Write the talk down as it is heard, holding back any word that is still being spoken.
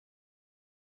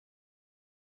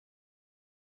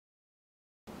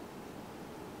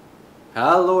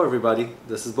Hello everybody,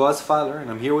 this is Boaz Fyler and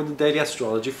I'm here with the daily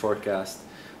astrology forecast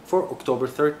for October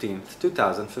 13th,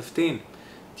 2015,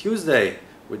 Tuesday,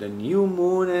 with a new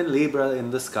moon in Libra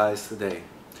in the skies today.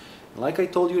 Like I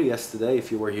told you yesterday,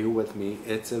 if you were here with me,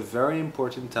 it's a very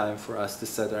important time for us to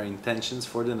set our intentions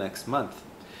for the next month.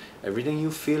 Everything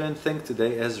you feel and think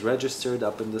today is registered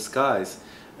up in the skies,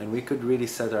 and we could really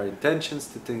set our intentions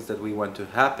to things that we want to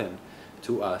happen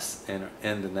to us in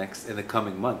the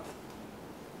coming month.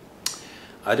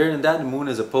 Other than that, the moon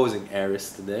is opposing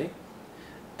Aries today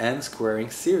and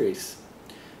squaring Ceres.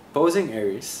 Opposing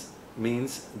Aries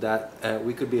means that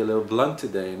we could be a little blunt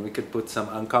today and we could put some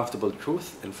uncomfortable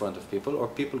truth in front of people, or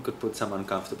people could put some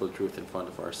uncomfortable truth in front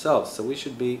of ourselves. So we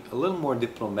should be a little more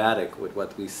diplomatic with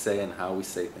what we say and how we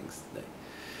say things today.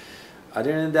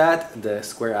 Other than that, the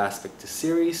square aspect to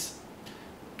Ceres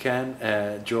can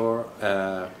draw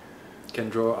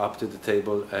up to the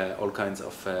table all kinds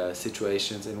of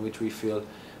situations in which we feel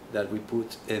that we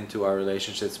put into our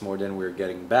relationships more than we're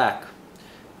getting back,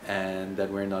 and that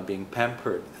we're not being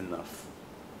pampered enough.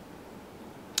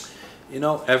 You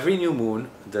know, every new moon,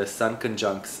 the sun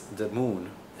conjuncts the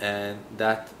moon, and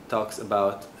that talks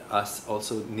about us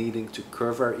also needing to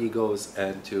curve our egos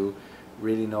and to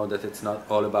really know that it's not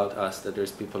all about us, that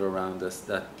there's people around us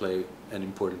that play an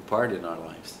important part in our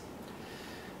lives.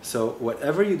 So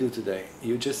whatever you do today,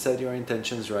 you just set your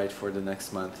intentions right for the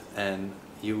next month, and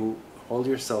you hold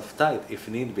yourself tight if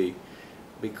need be,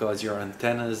 because your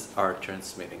antennas are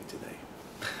transmitting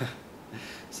today.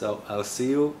 So I'll see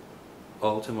you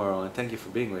all tomorrow, and thank you for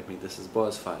being with me. This is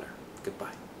Boaz Fyler.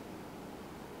 Goodbye.